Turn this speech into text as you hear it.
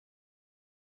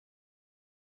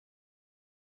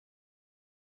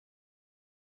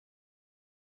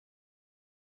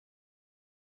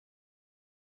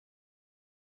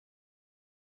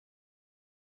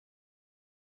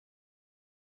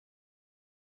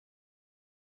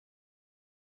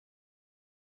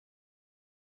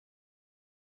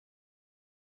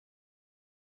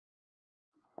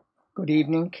Good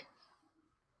evening.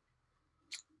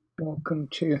 Welcome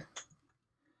to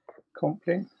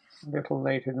Compline. A little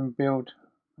later than billed.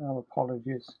 Our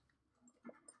apologies.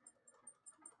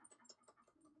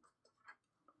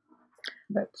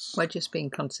 We're just being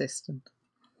consistent.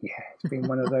 Yeah, it's been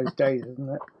one of those days, isn't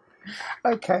it?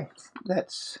 Okay,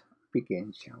 let's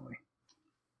begin, shall we?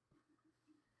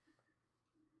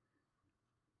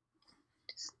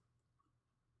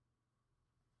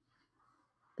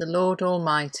 The Lord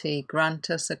Almighty grant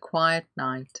us a quiet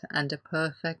night and a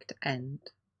perfect end.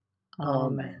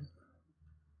 Amen.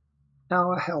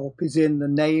 Our help is in the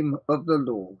name of the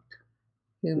Lord,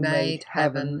 who made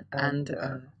heaven and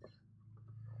earth.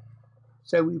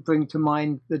 So we bring to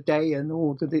mind the day and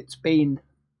all that it's been.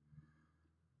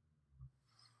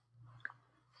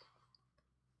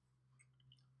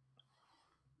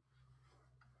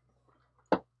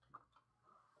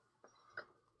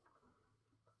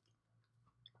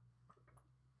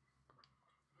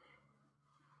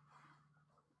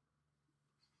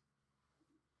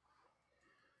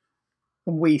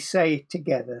 And we say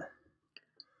together,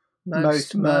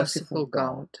 Most merciful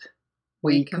God,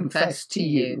 we confess to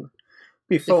you,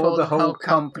 before the whole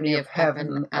company of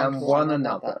heaven and one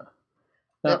another,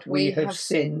 that we have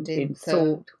sinned in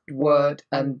thought, word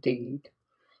and deed,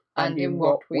 and in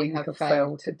what we have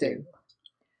failed to do.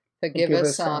 Forgive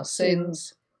us our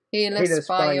sins, heal us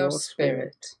by your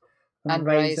Spirit, and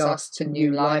raise us to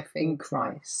new life in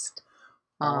Christ.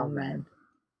 Amen.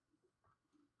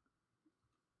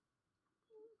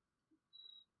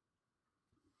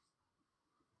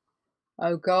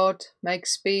 O God, make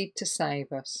speed to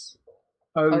save us.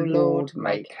 O Lord,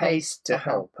 make haste to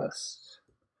help us.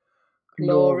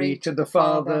 Glory to the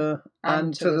Father,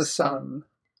 and to the Son,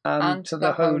 and to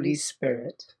the Holy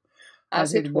Spirit,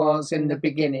 as it was in the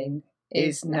beginning,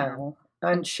 is now,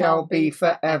 and shall be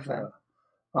forever.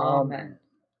 Amen.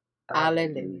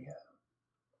 Alleluia.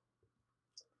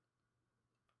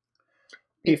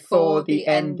 Before the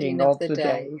ending of the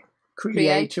day,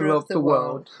 Creator of the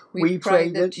world, we pray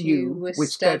that you, with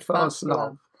steadfast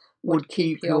love, would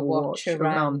keep your watch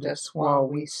around us while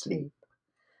we sleep.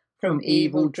 From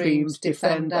evil dreams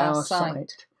defend our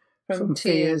sight, from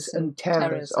fears and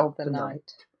terrors of the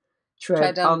night.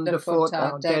 Tread underfoot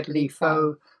our deadly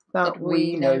foe, that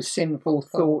we no sinful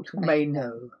thought may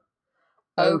know.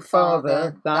 O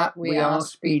Father, that we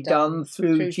ask be done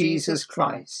through Jesus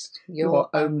Christ, your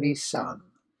only Son,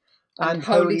 and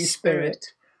Holy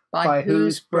Spirit, by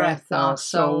whose breath our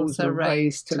souls are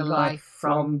raised to life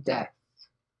from death.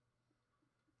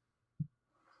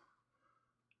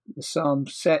 The psalm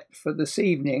set for this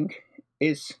evening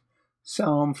is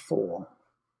Psalm 4.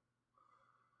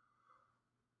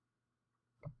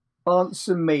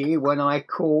 Answer me when I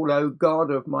call, O God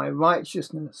of my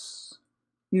righteousness.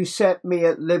 You set me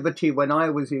at liberty when I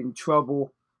was in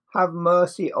trouble. Have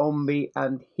mercy on me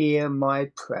and hear my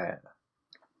prayer.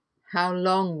 How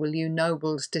long will you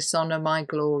nobles dishonour my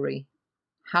glory?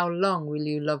 How long will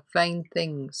you love vain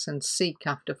things and seek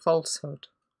after falsehood?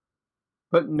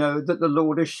 But know that the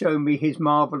Lord has shown me his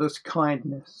marvellous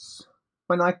kindness.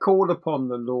 When I call upon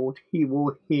the Lord, he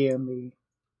will hear me.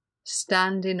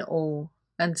 Stand in awe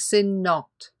and sin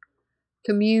not.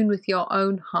 Commune with your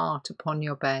own heart upon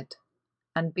your bed,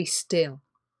 and be still.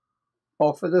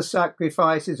 Offer the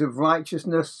sacrifices of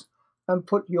righteousness and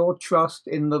put your trust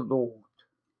in the Lord.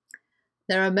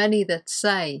 There are many that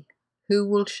say, who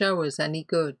will show us any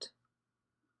good?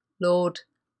 Lord,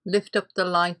 lift up the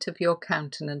light of your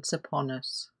countenance upon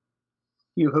us.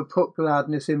 You have put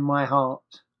gladness in my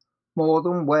heart, more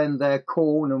than when their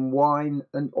corn and wine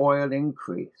and oil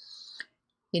increase.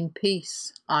 In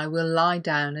peace I will lie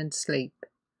down and sleep,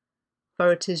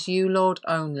 for it is you, Lord,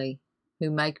 only,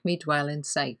 who make me dwell in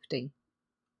safety.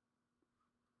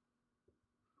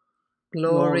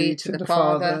 Glory to the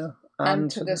Father,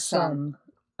 and to the Son,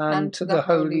 and to the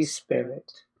Holy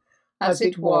Spirit, as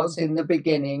it was in the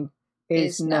beginning,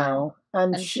 is now,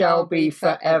 and shall be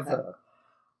forever.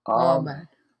 Amen.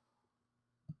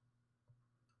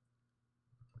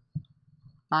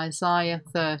 Isaiah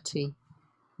 30,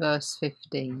 verse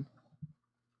 15.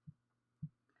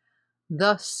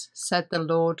 Thus said the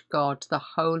Lord God, the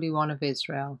Holy One of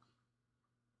Israel,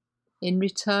 in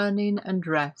returning and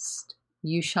rest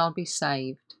you shall be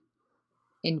saved.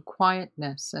 In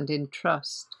quietness and in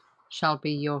trust shall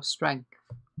be your strength.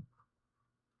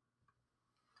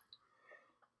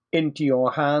 Into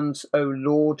your hands, O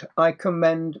Lord, I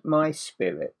commend my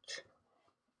spirit.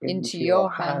 Into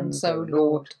your hands, O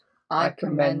Lord, I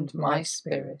commend my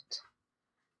spirit.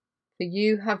 For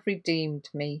you have redeemed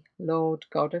me, Lord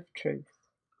God of truth.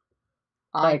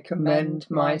 I commend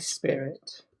my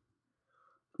spirit.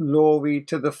 Glory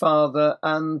to the Father,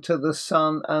 and to the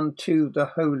Son, and to the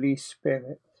Holy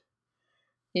Spirit.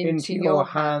 Into your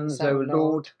hands, O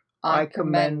Lord, I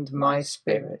commend my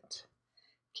spirit.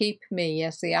 Keep me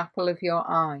as the apple of your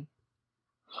eye.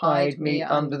 Hide me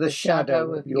under the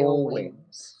shadow of your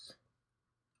wings.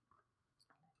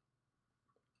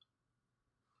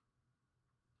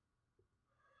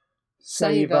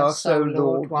 Save us, O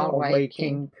Lord, while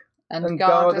waking, and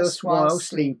guard us while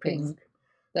sleeping,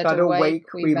 that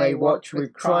awake we may watch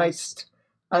with Christ,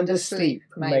 and asleep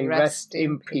may rest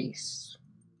in peace.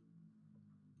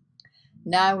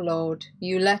 Now, Lord,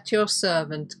 you let your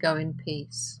servant go in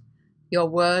peace. Your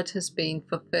word has been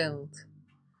fulfilled.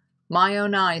 My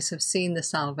own eyes have seen the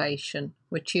salvation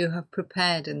which you have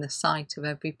prepared in the sight of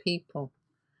every people,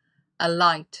 a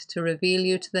light to reveal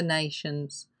you to the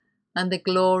nations, and the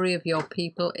glory of your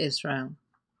people Israel.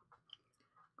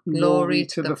 Glory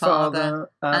to the Father,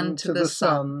 and to the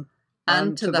Son,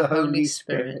 and to the Holy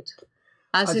Spirit,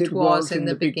 as it was in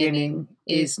the beginning,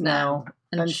 is now,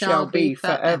 and shall be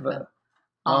forever.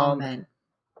 Amen.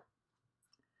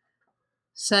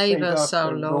 Save us, O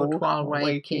Lord, while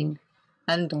waking,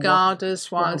 and guard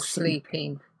us while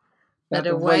sleeping, that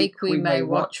awake we may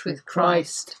watch with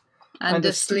Christ, and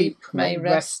asleep may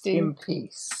rest in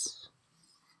peace.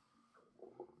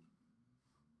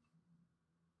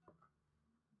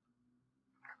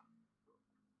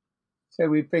 So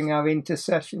we bring our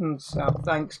intercessions, our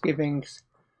thanksgivings,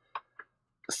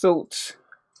 thoughts,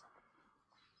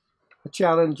 the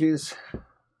challenges,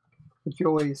 the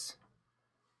joys,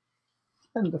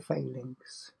 and the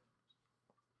failings.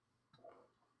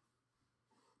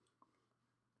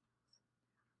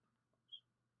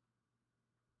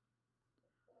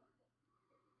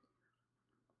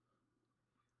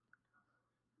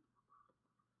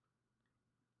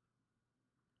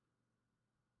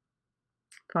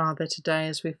 Father, today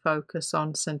as we focus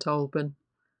on St. Alban,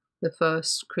 the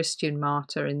first Christian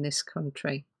martyr in this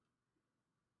country,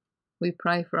 we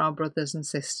pray for our brothers and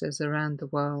sisters around the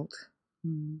world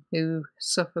who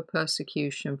suffer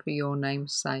persecution for your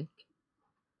name's sake,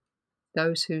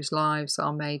 those whose lives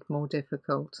are made more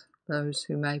difficult, those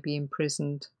who may be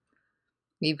imprisoned,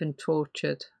 even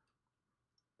tortured,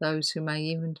 those who may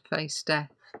even face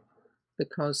death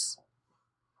because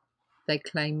they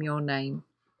claim your name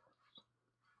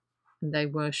and they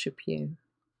worship you.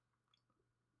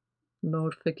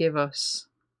 Lord, forgive us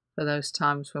for those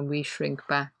times when we shrink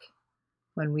back,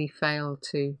 when we fail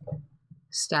to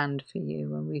stand for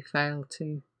you, when we fail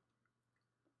to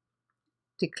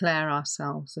declare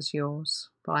ourselves as yours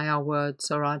by our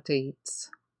words or our deeds.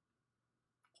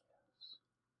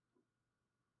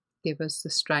 Give us the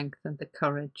strength and the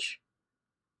courage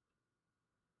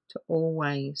to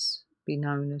always be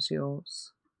known as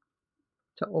yours,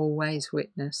 to always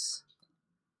witness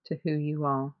to who you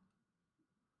are.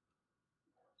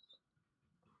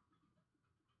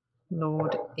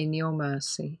 Lord, in your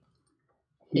mercy,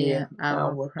 hear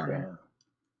our prayer.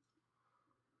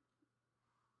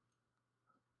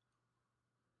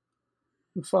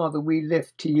 Father, we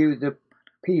lift to you the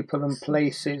people and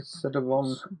places that are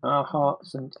on our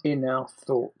hearts and in our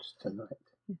thoughts tonight.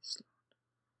 Yes.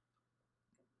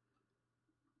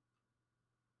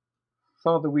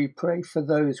 Father, we pray for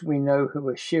those we know who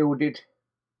are shielded,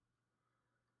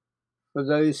 for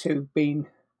those who've been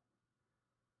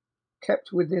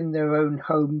kept within their own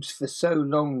homes for so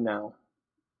long now.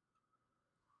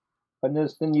 And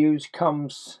as the news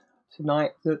comes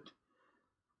tonight that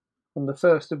on the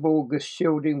 1st of August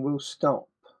shielding will stop,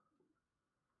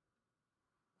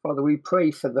 Father, we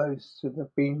pray for those that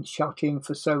have been shut in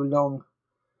for so long,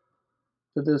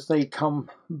 that as they come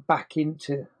back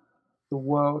into the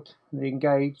world and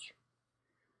engage,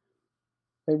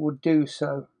 they will do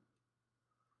so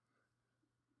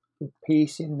with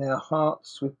peace in their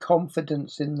hearts, with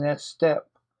confidence in their step,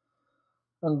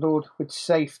 and Lord, with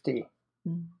safety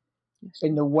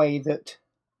in the way that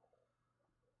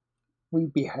we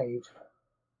behave.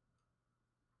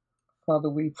 Father,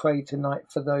 we pray tonight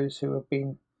for those who have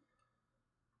been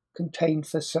contained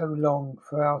for so long,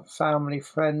 for our family,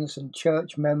 friends and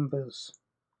church members.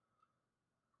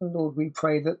 And Lord, we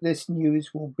pray that this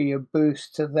news will be a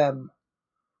boost to them,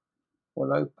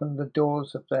 will open the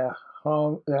doors of their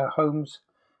homes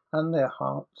and their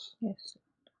hearts. Yes.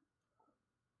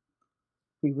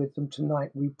 Be with them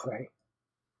tonight, we pray.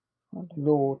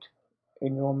 Lord,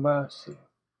 in your mercy,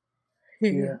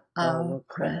 hear our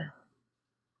prayer.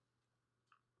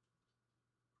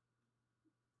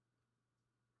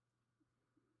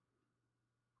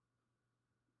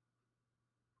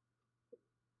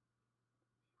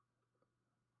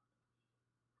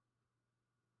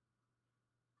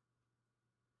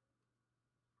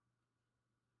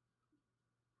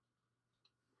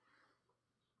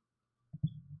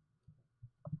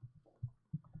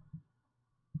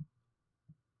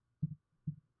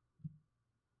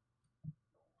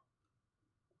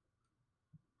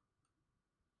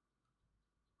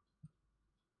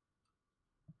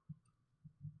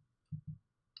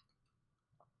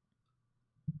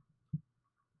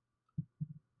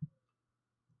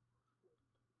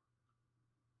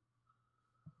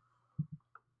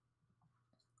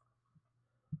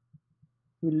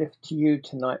 We lift to you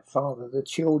tonight, Father, the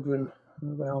children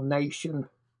of our nation,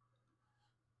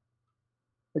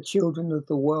 the children of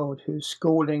the world whose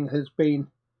schooling has been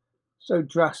so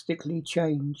drastically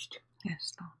changed.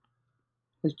 Yes, Lord.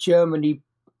 As Germany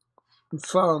and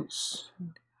France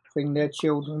bring their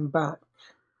children back,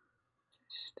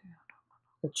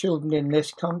 the children in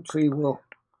this country will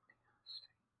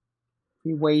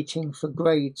be waiting for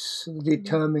grades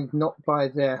determined not by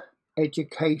their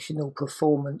educational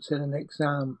performance in an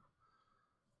exam,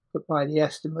 but by the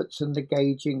estimates and the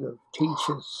gauging of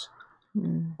teachers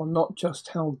on not just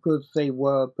how good they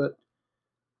were, but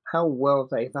how well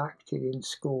they've acted in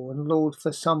school. And Lord,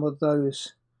 for some of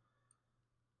those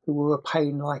who were a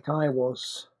pain like I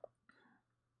was,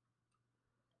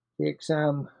 the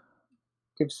exam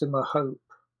gives them a hope,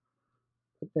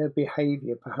 but their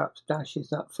behaviour perhaps dashes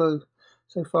that through.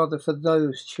 So, Father, for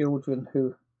those children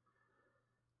who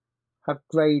have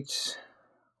grades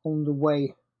on the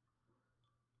way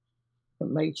that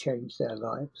may change their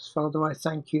lives, Father, I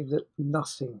thank you that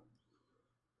nothing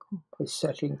is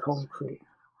set in concrete.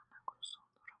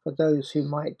 For those who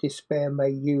might despair, may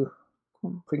you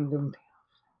bring them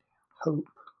hope.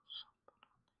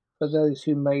 For those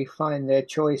who may find their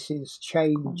choices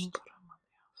changed,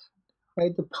 may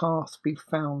the path be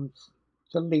found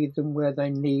to lead them where they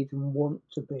need and want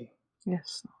to be.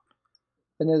 Yes.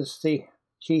 And as the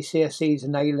GCSEs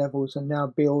and A-levels are now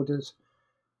billed as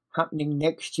happening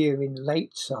next year in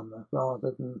late summer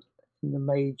rather than in the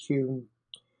May-June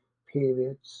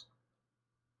periods,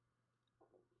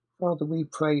 Father, we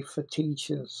pray for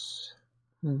teachers,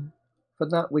 for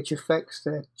that which affects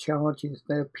their charges,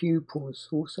 their pupils,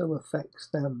 also affects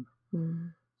them.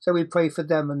 So we pray for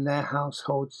them and their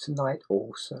households tonight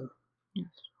also. Yes.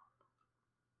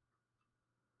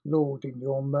 Lord, in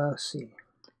your mercy,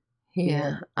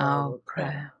 hear our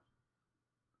prayer.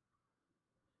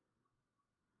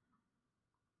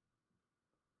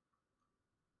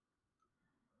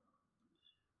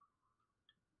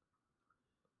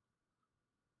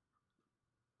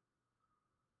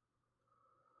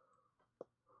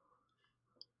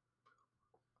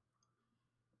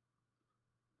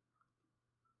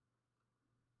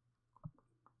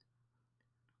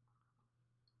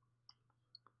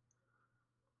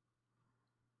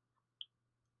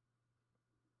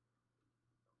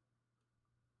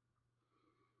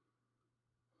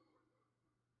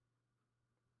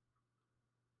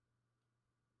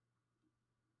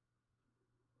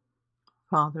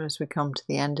 Father, as we come to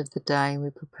the end of the day, we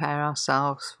prepare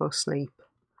ourselves for sleep.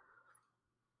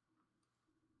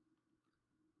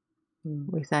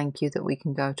 We thank you that we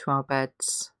can go to our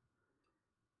beds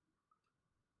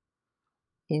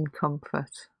in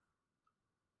comfort,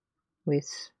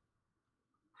 with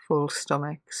full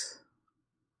stomachs,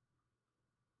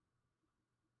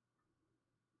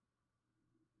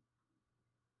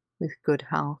 with good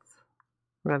health,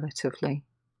 relatively,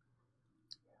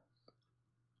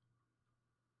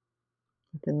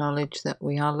 with the knowledge that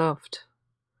we are loved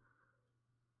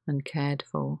and cared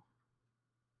for.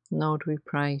 Lord, we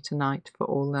pray tonight for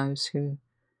all those who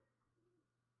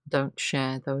don't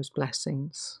share those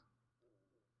blessings.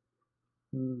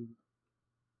 For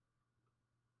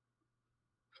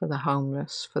the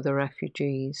homeless, for the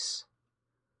refugees,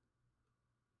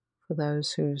 for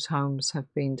those whose homes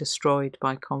have been destroyed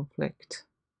by conflict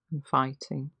and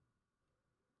fighting,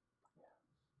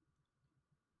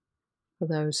 for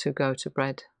those who go to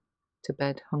bed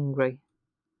hungry,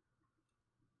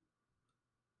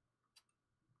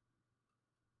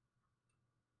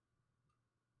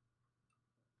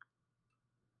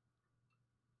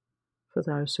 for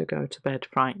those who go to bed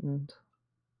frightened,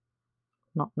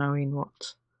 not knowing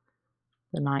what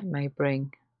the night may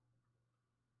bring.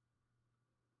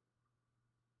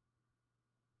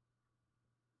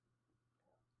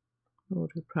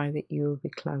 Lord, we pray that you will be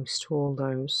close to all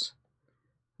those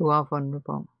who are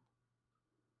vulnerable.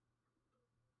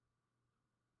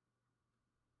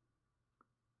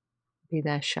 Be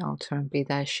their shelter and be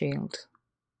their shield.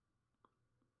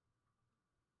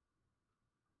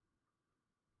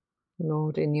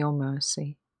 Lord, in your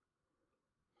mercy,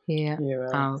 hear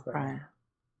our prayer.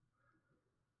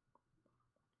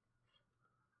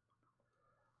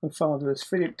 And Father, as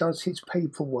Philip does his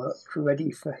paperwork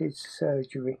ready for his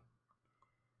surgery,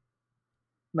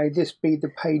 may this be the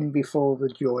pain before the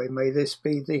joy. May this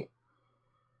be the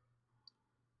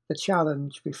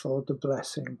challenge before the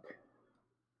blessing.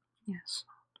 Yes.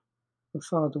 And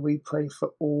Father, we pray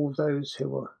for all those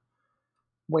who are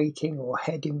waiting or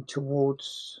heading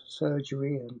towards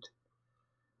surgery and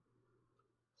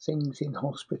things in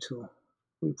hospital.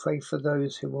 We pray for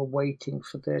those who are waiting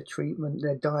for their treatment,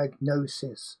 their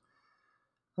diagnosis,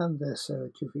 and their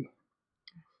surgery.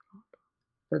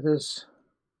 But as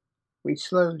we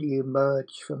slowly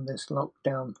emerge from this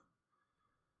lockdown,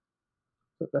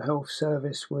 that the health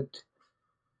service would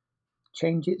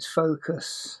change its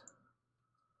focus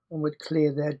and would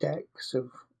clear their decks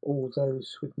of all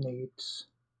those with needs.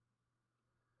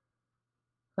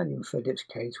 And in Philip's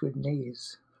case, with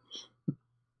knees.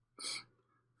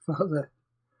 Father,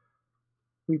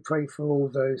 we pray for all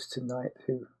those tonight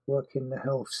who work in the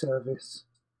health service.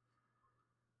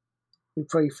 We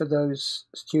pray for those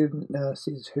student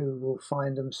nurses who will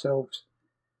find themselves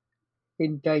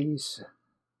in days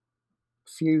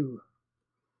few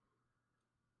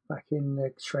back in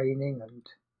their training and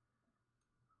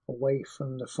away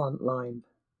from the front line.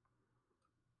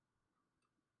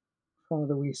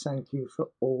 Father, we thank you for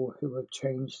all who have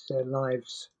changed their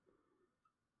lives,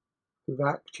 who've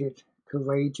acted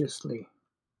courageously,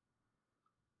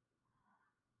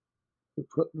 who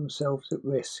put themselves at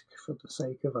risk for the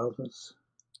sake of others.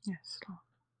 Yes, Lord.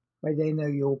 May they know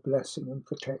your blessing and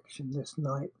protection this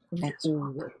night and Yes,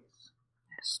 always. Lord.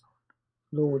 Yes,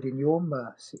 Lord, in your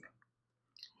mercy,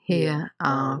 hear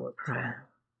our prayer.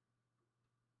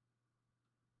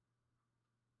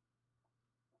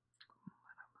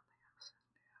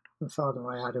 And Father,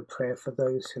 I add a prayer for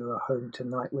those who are home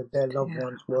tonight with their loved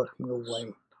ones working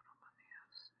away.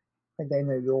 May they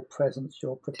know your presence,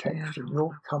 your protection,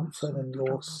 your comfort and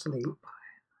your sleep.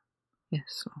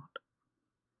 Yes, Lord.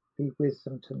 Be with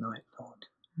them tonight, Lord.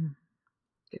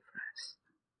 Give rest.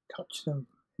 Touch them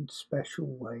in special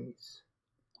ways.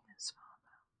 Yes,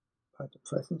 Father. By the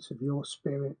presence of your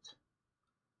Spirit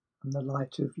and the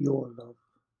light of your love.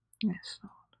 Yes,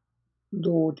 Lord.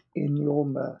 Lord, in your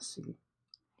mercy,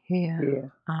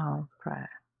 hear our prayer.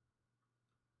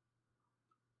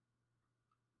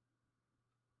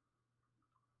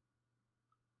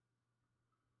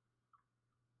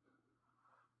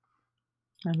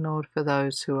 And Lord, for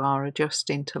those who are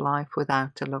adjusting to life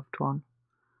without a loved one,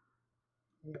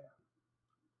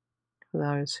 for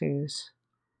those whose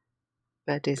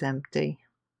bed is empty,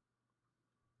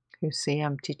 who see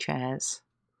empty chairs,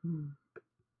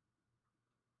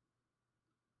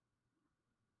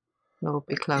 Lord,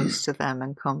 be close to them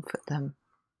and comfort them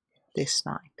this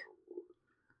night.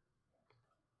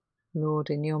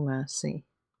 Lord, in your mercy,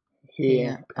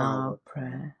 hear our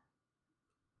prayer.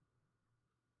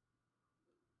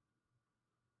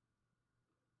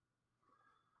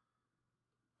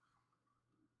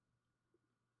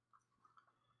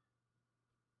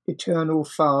 Eternal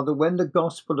Father, when the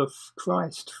gospel of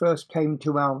Christ first came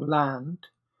to our land,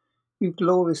 you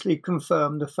gloriously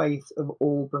confirmed the faith of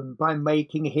Alban by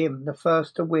making him the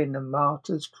first to win a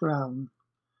martyr's crown.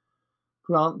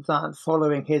 Grant that,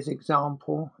 following his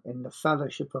example in the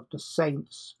fellowship of the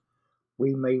saints,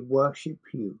 we may worship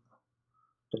you,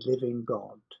 the living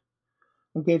God,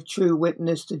 and give true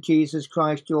witness to Jesus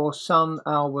Christ, your Son,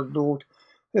 our Lord,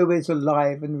 who is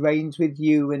alive and reigns with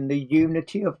you in the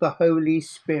unity of the Holy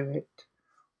Spirit,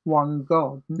 one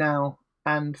God, now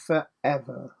and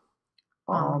forever.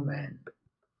 Amen.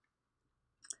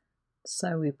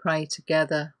 So we pray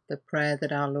together the prayer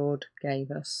that our Lord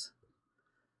gave us.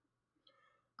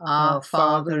 Our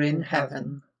Father in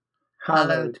heaven,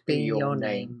 hallowed be your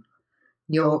name.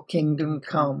 Your kingdom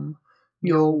come,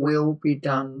 your will be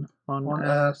done, on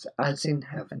earth as in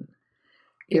heaven.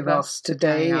 Give us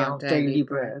today our daily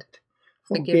bread.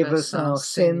 Forgive us our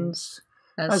sins,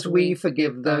 as we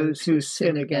forgive those who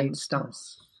sin against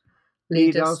us.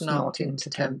 Lead us not into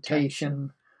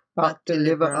temptation, but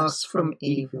deliver us from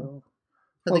evil.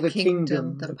 For the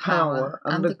kingdom, the power,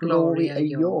 and the glory are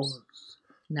yours,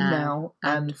 now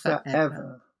and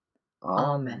forever.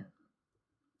 Amen.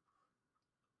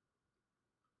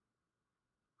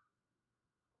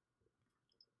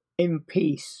 In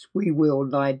peace we will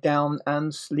lie down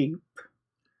and sleep.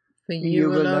 For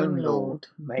you alone, Lord,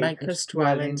 make us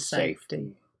dwell in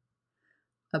safety.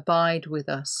 Abide with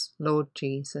us, Lord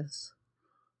Jesus.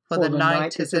 For the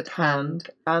night is at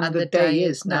hand, and the day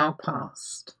is now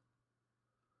past.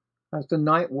 As the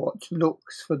night watch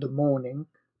looks for the morning,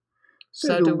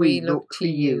 so do we look to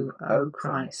you, O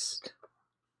Christ.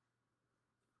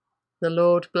 The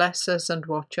Lord bless us and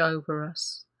watch over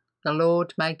us. The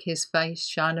Lord make his face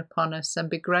shine upon us and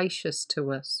be gracious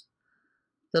to us.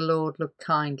 The Lord look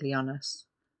kindly on us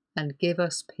and give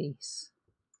us peace.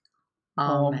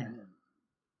 Amen.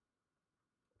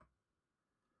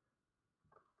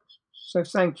 So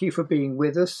thank you for being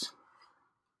with us.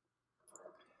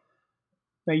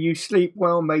 May you sleep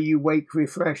well, may you wake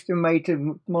refreshed, and may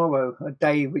tomorrow a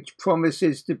day which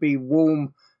promises to be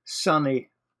warm, sunny,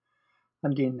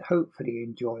 and hopefully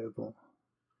enjoyable.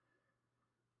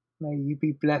 May you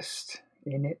be blessed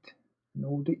in it, and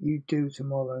all that you do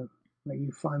tomorrow, may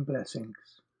you find blessings.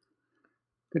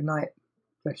 Good night.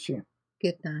 Bless you.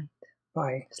 Good night.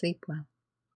 Bye. Sleep well.